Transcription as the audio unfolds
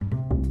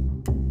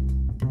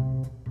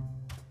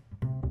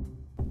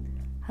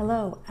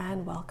Hello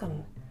and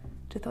welcome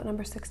to thought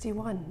number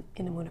 61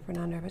 in Emunah for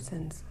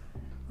Non-Rebbetzins,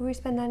 where we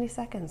spend 90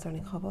 seconds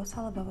learning Chovos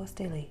Halavavos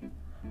daily.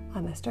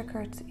 I'm Esther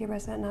Kurtz, your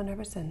resident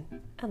non-Rebbetzin,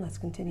 and let's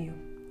continue.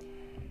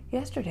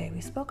 Yesterday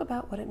we spoke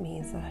about what it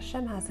means that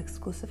Hashem has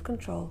exclusive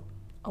control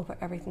over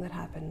everything that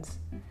happens.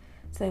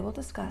 Today we'll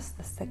discuss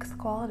the sixth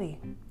quality.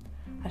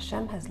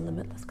 Hashem has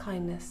limitless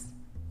kindness,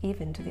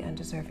 even to the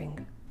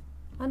undeserving.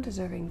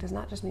 Undeserving does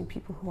not just mean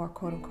people who are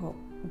quote-unquote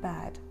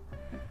bad,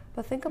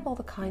 but think of all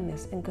the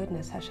kindness and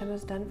goodness Hashem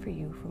has done for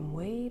you from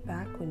way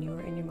back when you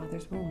were in your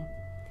mother's womb.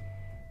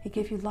 He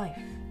gave you life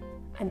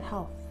and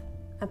health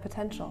and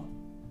potential.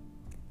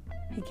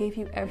 He gave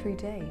you every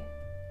day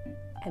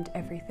and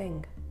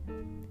everything.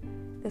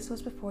 This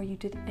was before you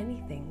did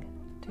anything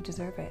to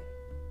deserve it.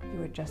 You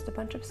were just a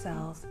bunch of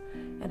cells,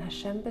 and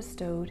Hashem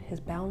bestowed His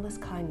boundless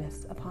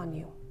kindness upon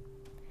you.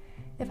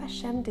 If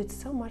Hashem did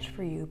so much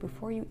for you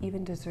before you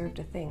even deserved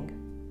a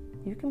thing,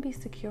 you can be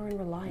secure in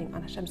relying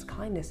on Hashem's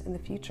kindness in the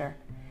future,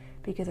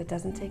 because it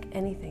doesn't take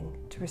anything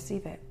to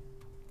receive it.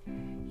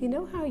 You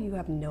know how you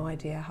have no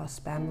idea how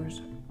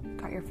spammers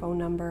got your phone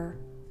number,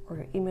 or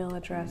your email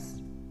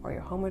address, or your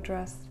home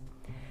address?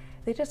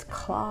 They just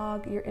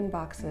clog your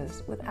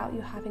inboxes without you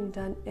having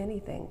done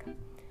anything.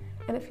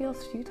 And it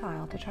feels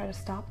futile to try to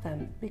stop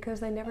them because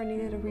they never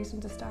needed a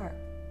reason to start.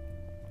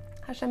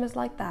 Hashem is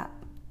like that,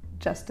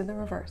 just in the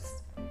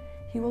reverse.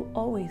 He will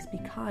always be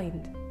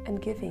kind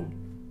and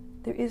giving.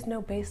 There is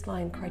no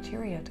baseline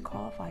criteria to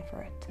qualify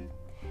for it.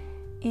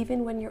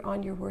 Even when you're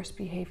on your worst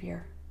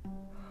behavior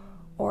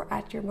or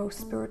at your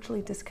most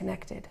spiritually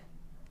disconnected,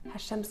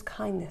 Hashem's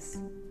kindness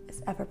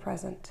is ever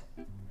present.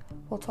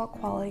 We'll talk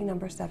quality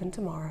number 7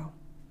 tomorrow.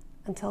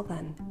 Until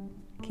then,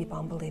 keep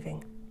on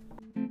believing.